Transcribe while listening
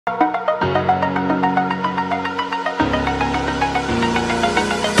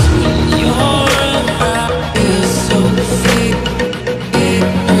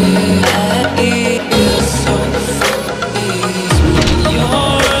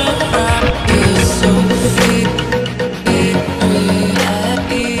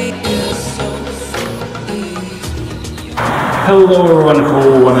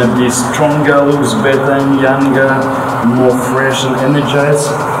basically stronger, looks better and younger, more fresh and energized.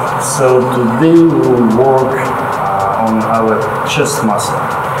 So today we will work on our chest muscle.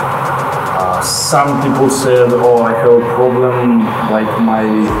 Some people said, oh, I have a problem, like my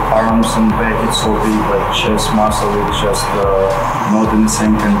arms and back, it's so big, but chest muscle is just not in the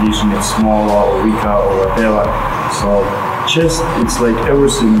same condition, it's smaller or weaker or whatever. So chest, it's like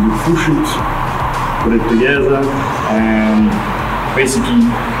everything, you push it, put it together, and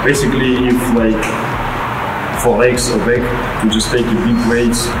basically if like for legs or back, you just take a big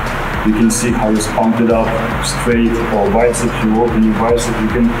weights. You can see how it's pumped up straight, or bicep, you open your bicep, you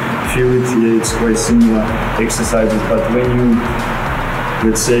can feel it. Yeah, it's quite similar exercises, but when you,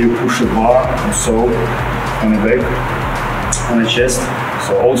 let's say you push a bar or so on the back, on the chest,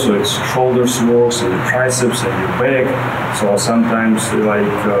 so also it's shoulders works and your triceps and your back. So sometimes like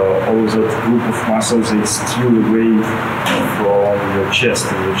all that group of muscles, they steal away from your chest,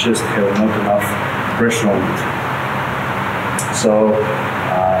 and your chest have not enough pressure on it. So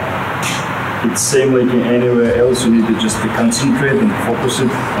it's same like anywhere else, you need to just concentrate and focus it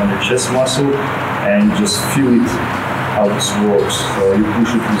on your chest muscle and just feel it how this works. So you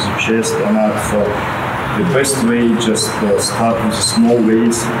push it with your chest or not. So the best way, just start with small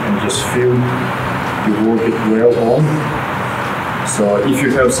weights and just feel you work it well on. So if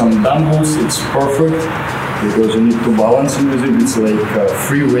you have some dumbbells, it's perfect because you need to balance it with it. It's like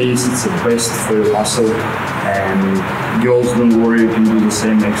free weights, it's the best for your muscle. And girls, don't worry, you can do the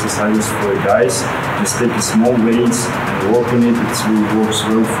same exercises for guys. Just take a small weights and work on it. It really works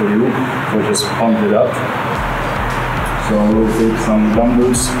well for you. So just pump it up. So we'll take some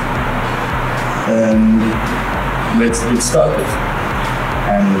dumbbells and let's get started.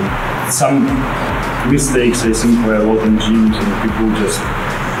 And some mistakes I think were a lot in gyms, and people just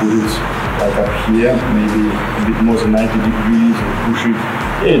put it like up here, maybe a bit more than 90 degrees, and push it.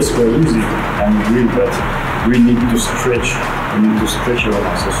 Yeah, it's quite easy, I agree, but we need to stretch. We need to stretch our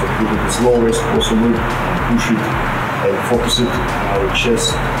muscles, so put it as low as possible and push it and focus it on our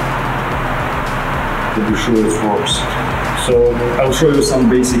chest to be sure it works. So I'll show you some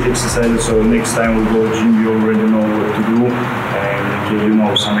basic exercises, so next time we go to gym you already know what to do, and okay, you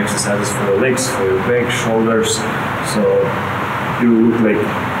know some exercises for your legs, for your back, shoulders, so you look like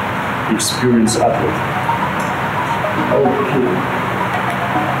experienced athlete. Okay.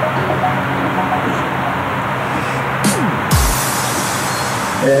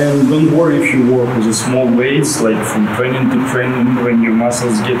 And don't worry if you work with the small weights, like from training to training, when your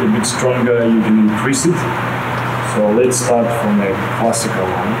muscles get a bit stronger, you can increase it. So let's start from a classical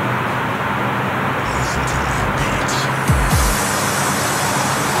one.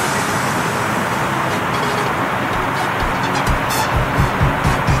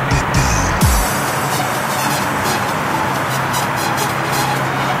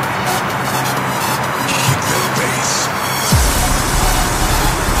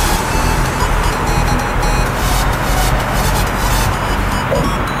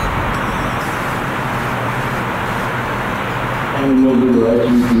 And we'll do the right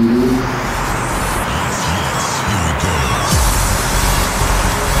you can do.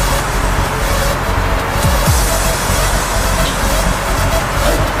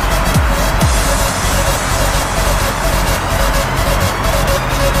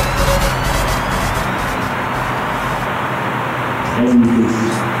 And you can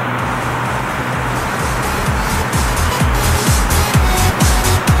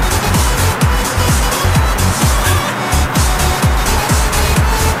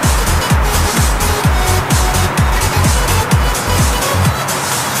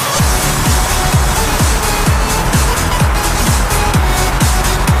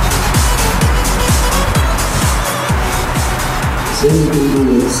then you can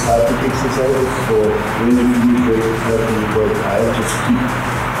do static exercises, so when you finish your exercise and you quite tired, just keep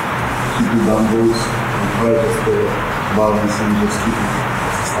the dumbbells and try just to balance and just keep it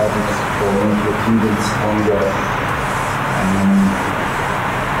static for make your tendons stronger. And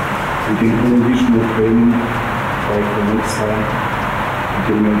you can do additional training, like the next time you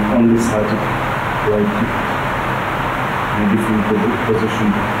can make only static, like in a different position.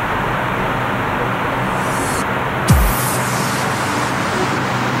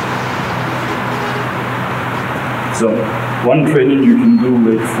 So one training you can do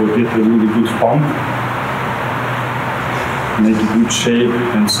like for get a really good pump, make a good shape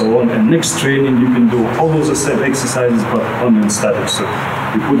and so on. And next training you can do all of the same exercises but only in static. So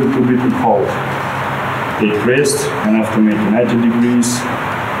you put it a bit in hold. Take rest, and after making 90 degrees,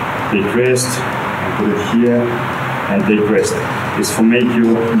 take rest and put it here and take rest. It's for make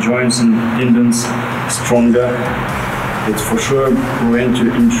your joints and tendons stronger It for sure prevent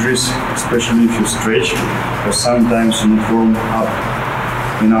your injuries, especially if you stretch, or sometimes you don't warm up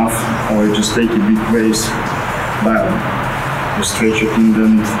enough, or you just take a big race down. You stretch your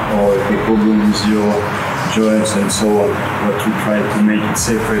tendon or the problem with your joints and so on, but we try to make it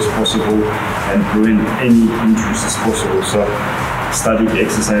safer as possible and prevent any injuries as possible. So static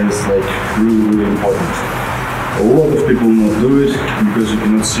exercise is like really important. A lot of people not do it because you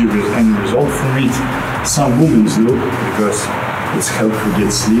cannot see any result from it. Some women do because it's helpful to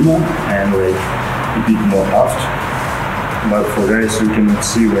get slimmer and like a bit more puffed. But for guys you cannot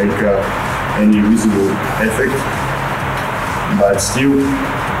see like any visible effect. But still,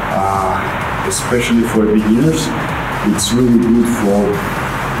 especially for beginners, it's really good for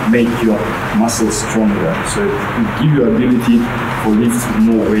make your muscles stronger. So it gives you ability to lift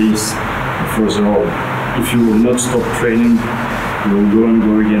more weights further on. If you will not stop training, you will go and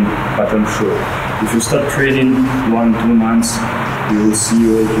go again, but I'm sure. If you start training 1-2 months, you will see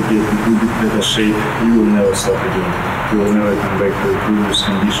like you get a little bit better shape, you will never stop again. You will never come back to the previous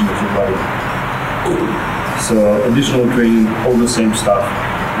condition of your body. So additional training, all the same stuff,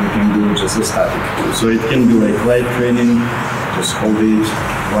 you can do just as static. So it can be like light training, just hold it,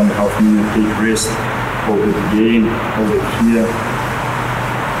 1.5 minute, take rest, hold it again, hold it here.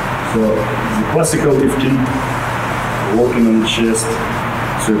 So the classical lifting, working on the chest,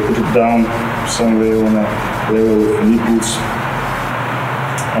 so you put it down somewhere on a level of your nipples,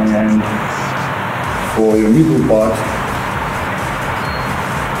 and for your middle part,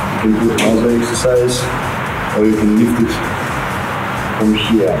 you can do another exercise, or you can lift it from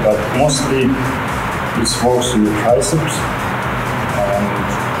here, but mostly it works on the triceps and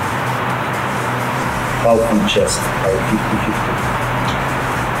half on chest, like 50-50.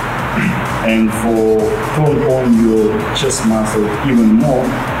 And for turn on your chest muscle even more,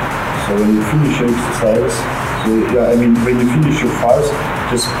 so when you finish your exercise, so yeah, I mean when you finish your fast,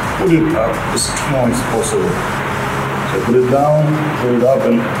 just put it up as small as possible. So put it down, put it up,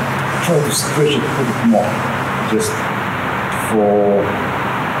 and try to stretch it, put it more, just for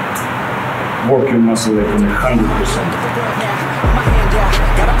work your muscle like on 100%.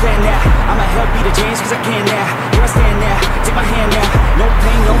 Got a plan now, I'ma help beat the change cause I can now. Here I stand now, take my hand now. No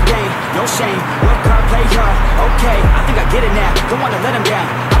pain, no gain, no shame. Work hard, play hard, okay, I think I get it now. Don't wanna let them down,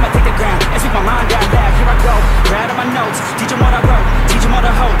 I'ma take the ground and speak my mind down loud. Here I go, proud of my notes, teach them what I wrote, teach them all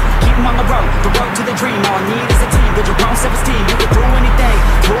the hope, keep them on the road to the dream. All I need is a team, build your own self-esteem. You can do anything,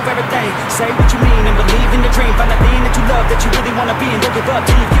 prove everything, say what you mean and believe in the dream. Find the thing that you love, that you really wanna be, and don't give up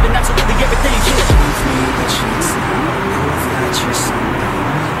till you've given absolutely everything. Yeah. Give me the chance now, prove that you're something.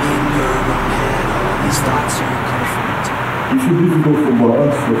 In your own head, all these thoughts are confronting. If it's difficult for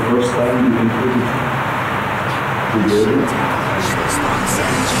balance for the first time, you can put it together.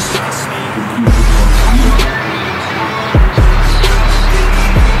 Just trust me.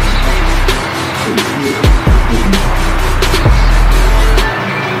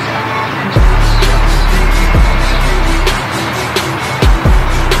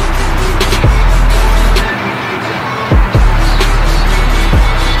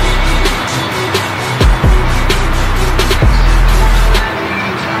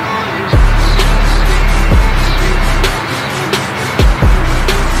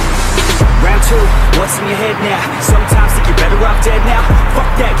 What's in your head now? Sometimes think you're better off dead now. Fuck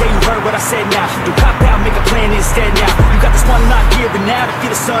that, yeah, you heard what I said now. You cop out, make a plan instead now. You got this one life here and now, to feel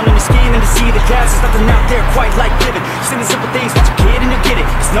the sun on your skin and to see the clouds. There's nothing out there quite like living. Sending simple things, watch a kid and you get it.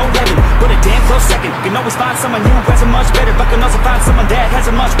 It's no heaven, but a damn close second. You can always find someone who has it much better, but can also find someone that has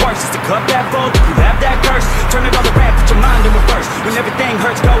it much worse. Just a cup that full, you have that curse. Turn it all around, put your mind in reverse. When everything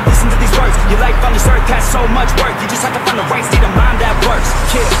hurts, go listen to these words. Your life on this earth has so much worth. You just have to find the right state of mind that works.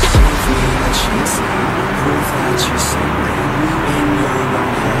 Yeah. Give me a chance now, prove that you're something. In your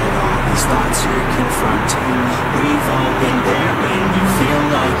own head, all these thoughts you're confronting. We've all been there when you feel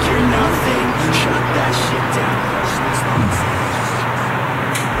like you're nothing. Shut that shit down.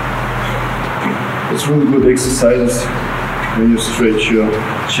 It's really good exercise when you stretch your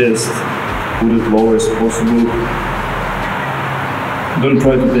chest, put it low as possible. Don't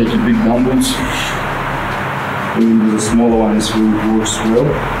try to take big dumbbells. Even the smaller ones will work well,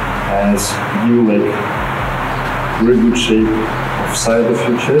 as you like very good shape of side of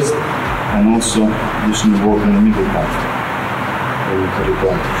your chest, and also additional work in the middle part when you put it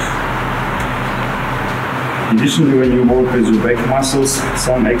on. Additionally, when you work with your back muscles,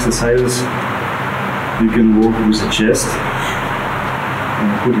 some exercises you can work with the chest and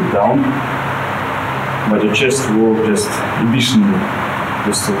put it down, but the chest work just additionally,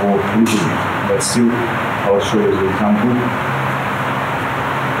 just to work a little bit, but still I'll show you the example.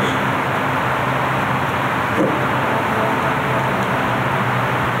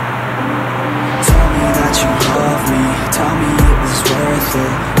 worth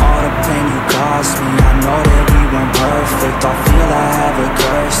it. All the pain you caused me, I know that we weren't perfect. I feel I have a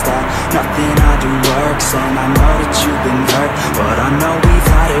curse that nothing I do works. And I know that you've been hurt, but I know we've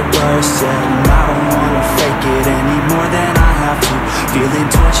had it worse. And I don't wanna fake it any more than I have to. Feeling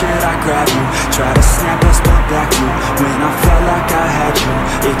tortured, I grab you, try to snap us but back you. When I felt like I had you,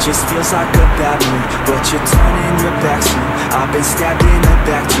 it just feels like a bad mood. But you're turning your back soon, I've been stabbed in the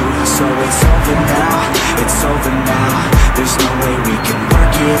back too. So it's over now, it's over now. There's no way we can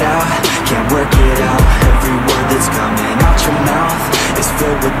work it out, can't work it out. Every word that's coming out your mouth is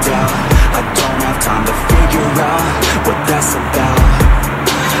filled with doubt. I don't have time to figure out what that's about.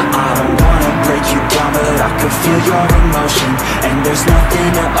 I don't wanna break you down, but I could feel your emotion. And there's nothing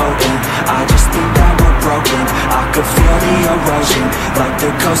to open, I just think that we're broken. I could feel the erosion, like the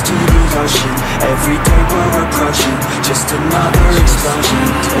coast to the ocean. Every day we're approaching, just another explosion.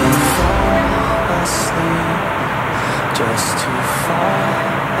 To fall asleep, just to fall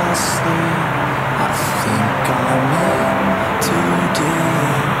asleep. I think I'm in too deep.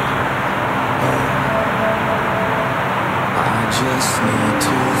 I just need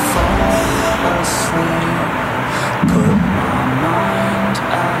to fall asleep, put my mind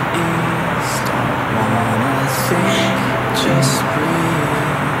at ease. Don't wanna think, just breathe.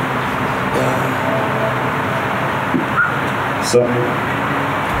 So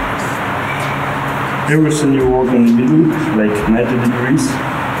everything you work in the middle, like 90 degrees.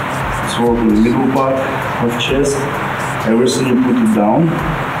 It's work in the middle part of chest. Everything you put it down,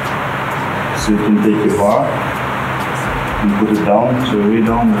 so you can take a bar and put it down, so way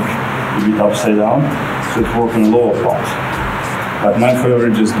down, like a bit upside down, so it works in the lower part. But my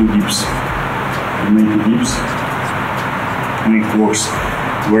favorite is do dips. You make the dips, and it works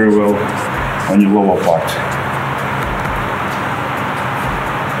very well on your lower part.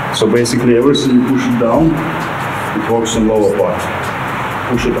 So basically everything you push it down, it works on lower part.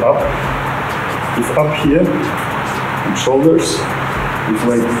 Push it up. If up here, on shoulders, if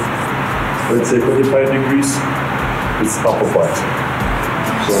like, let's say 45 degrees, it's upper part.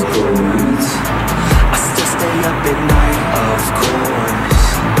 So I still stay up at night, of course,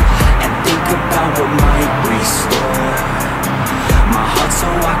 and think about what might restore my heart so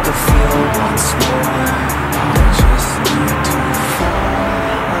I could feel once more. I just need to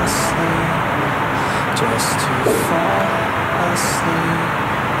fall asleep, just to fall asleep.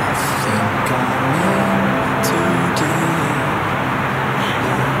 I think I'm in too deep.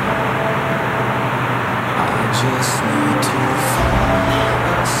 I just need to fall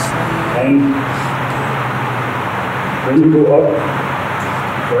asleep. and when you go up,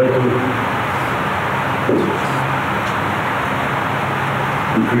 try to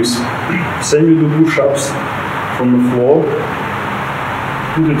increase. Same you do push-ups from the floor,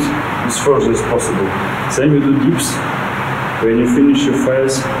 put it as further as possible. Same you do dips. When you finish your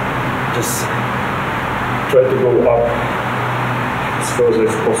fires, just try to go up as further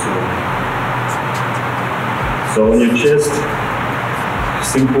as possible. So on your chest,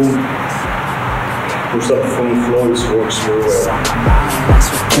 simple push up from the floor, it works very well. That's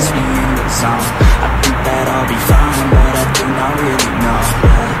what gets me in the zone. I think that I'll be fine, but I do not really know.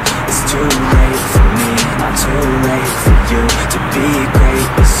 It's too late for me, not too late for you to be great,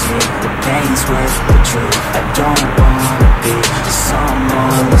 but see, the pain's worth the truth. I don't wanna be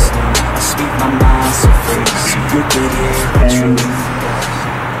someone that's new. I speak my mind so free, so you could hear the truth.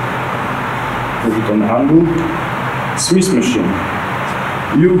 Put it on the handle. Swiss machine.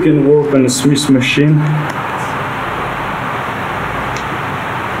 You can work on a Swiss machine,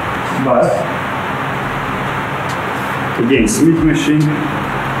 but again, Swiss machine,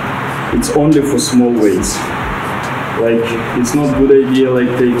 it's only for small weights. Like, it's not a good idea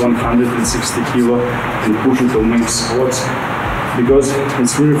like take 160 kilo and push it or make squats, because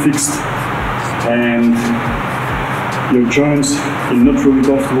it's really fixed and your joints in not really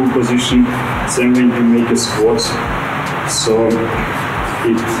comfortable position, same way you make a squat. So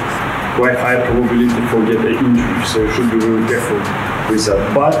it's quite high probability for get an injury, so you should be really careful with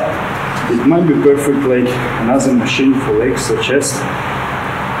that. But it might be perfect like another machine for legs or chest.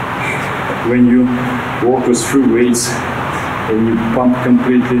 When you work with free weights and you pump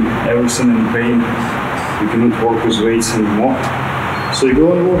completely everything in pain, you cannot work with weights anymore. So you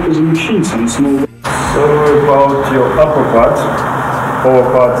go and work with the machines on small weights. So about your upper part, lower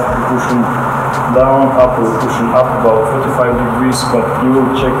part pushing down, upper pushing up about 45 degrees, but you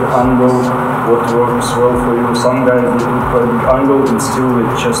will check the angle, what works well for you. Some guys they do quite a big angle and still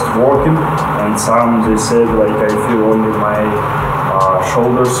it's just working, and some they said like I feel only my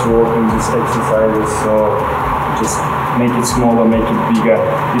shoulders working these exercises, so just make it smaller, make it bigger.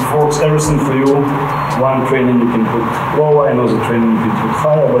 It works everything for you. One training you can put lower, another training you can put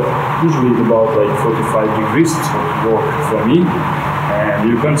higher, but usually it's about like 45 degrees. It's what work for me. And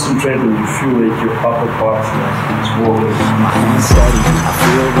you concentrate and you feel like your upper part is working. My hands steady, I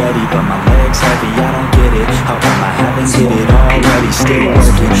feel ready, but my legs heavy, I don't get it. How come I haven't hit it already? Still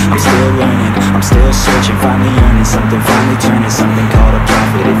working, I'm still learning, I'm still searching, finally earning something, finally turning something called a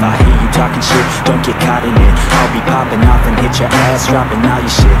profit. If I hear you talking shit, don't get caught in it. I'll be popping off and hit your ass, dropping all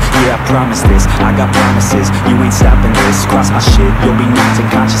your shit. Yeah, I promise this, I got promises, you ain't stopping this. Cross my shit, you'll be knocked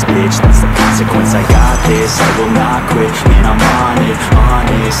unconscious, bitch. That's the consequence, I got this, I will not quit, man, I'm on it.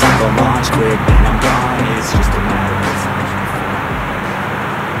 Honest, I go launch quick, then I'm gone. It's just a matter of time.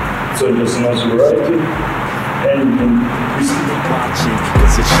 So just as you write it, and you can watching,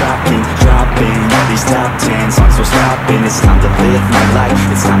 cause it's shocking, dropping all these top 10 songs, so stopping. It's time to live my life,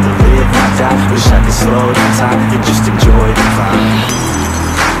 it's time to live my die. Wish I could slow down time and just enjoy the climb.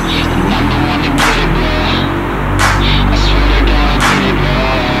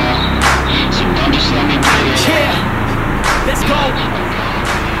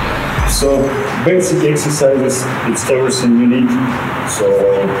 So basic exercises, it's everything you need. So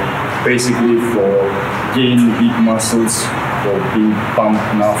basically for gain big muscles, for being pumped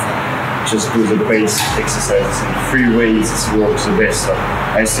enough, just do the basic exercises and free weights works the best. So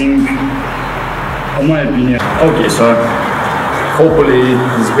I think, in my opinion, okay, so hopefully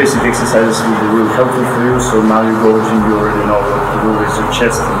these basic exercises will be really helpful for you. So now you go to gym, you already know what to do with your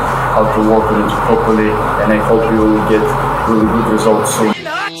chest and how to work on it properly, and I hope you will get really good results soon.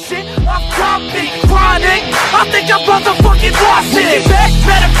 I think I'm motherfucking lost it. Back,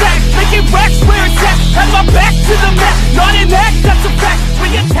 matter of fact, making racks where it's at. Had my back to the